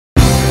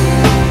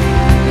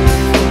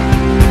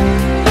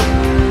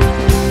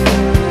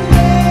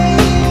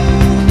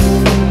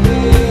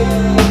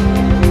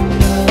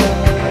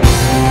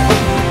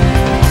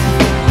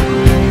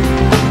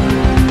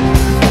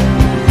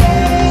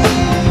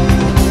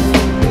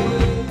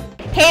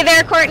Hey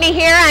there, Courtney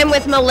here. I'm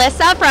with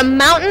Melissa from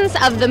Mountains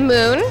of the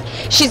Moon.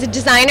 She's a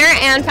designer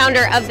and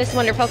founder of this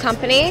wonderful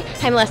company.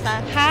 Hi,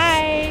 Melissa.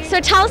 Hi. So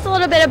tell us a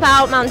little bit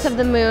about Mountains of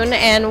the Moon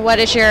and what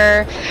is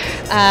your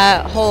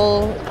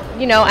whole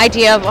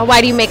idea of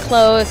why do you make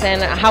clothes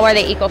and how are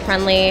they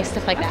eco-friendly,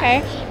 stuff like that.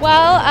 Okay.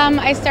 Well,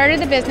 I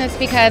started the business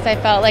because I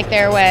felt like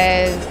there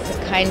was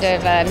kind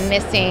of a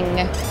missing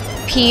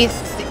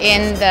piece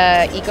in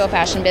the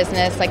eco-fashion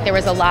business. Like there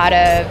was a lot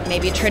of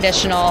maybe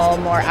traditional,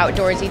 more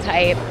outdoorsy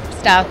type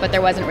stuff, but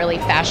there wasn't really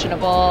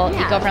fashionable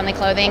eco-friendly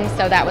clothing,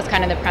 so that was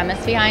kind of the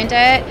premise behind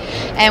it.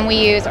 And we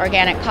use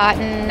organic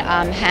cotton,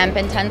 hemp,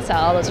 and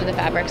tencel. Those are the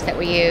fabrics that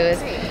we use.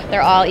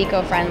 They're all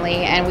eco-friendly,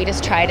 and we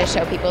just try to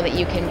show people that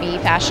you can be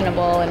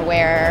fashionable and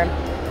wear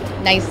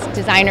nice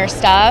designer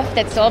stuff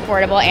that's still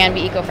affordable and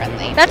be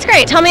eco-friendly. That's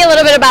great. Tell me a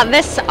little bit about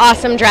this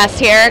awesome dress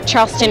here,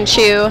 Charleston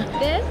Chew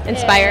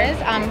inspired.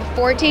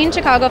 14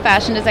 Chicago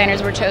fashion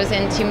designers were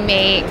chosen to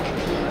make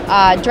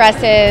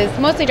dresses,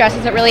 mostly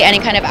dresses, but really any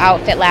kind of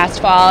outfit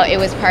last fall. It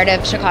was part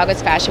of Chicago's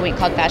fashion week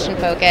called Fashion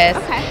Focus.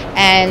 Okay.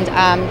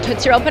 And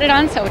Tootsie Roll put it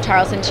on, so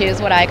Charleston Chew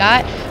is what I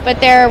got. But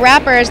there are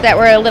wrappers that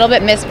were a little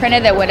bit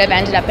misprinted that would have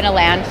ended up in a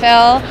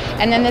landfill.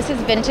 And then this is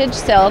vintage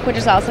silk, which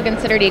is also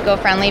considered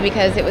eco-friendly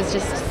because it was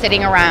just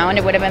sitting around.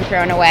 It would have been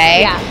thrown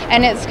away. Yeah.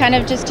 And it's kind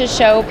of just to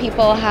show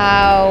people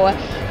how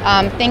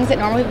things that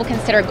normally people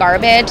consider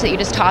garbage that you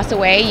just toss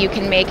away, you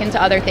can make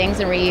into other things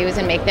and reuse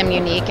and make them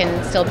unique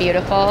and still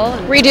beautiful.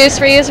 Reduce,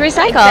 reuse,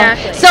 recycle.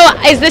 Exactly.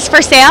 So is this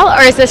for sale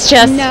or is this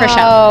just for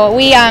show?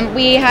 No,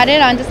 we had it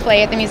on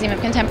display at the Museum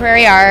of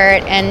Contemporary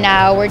Art, and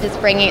now we're just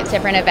bringing it to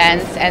different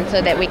events, and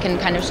so that we can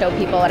kind of show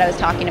people what I was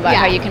talking about,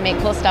 how you can make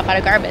cool stuff out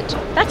of garbage.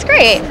 That's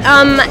great.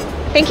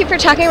 Thank you for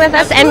talking with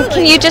us. Absolutely. And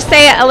can you just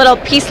say a little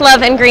peace,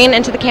 love, and green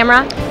into the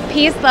camera?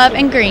 Peace, love,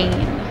 and green.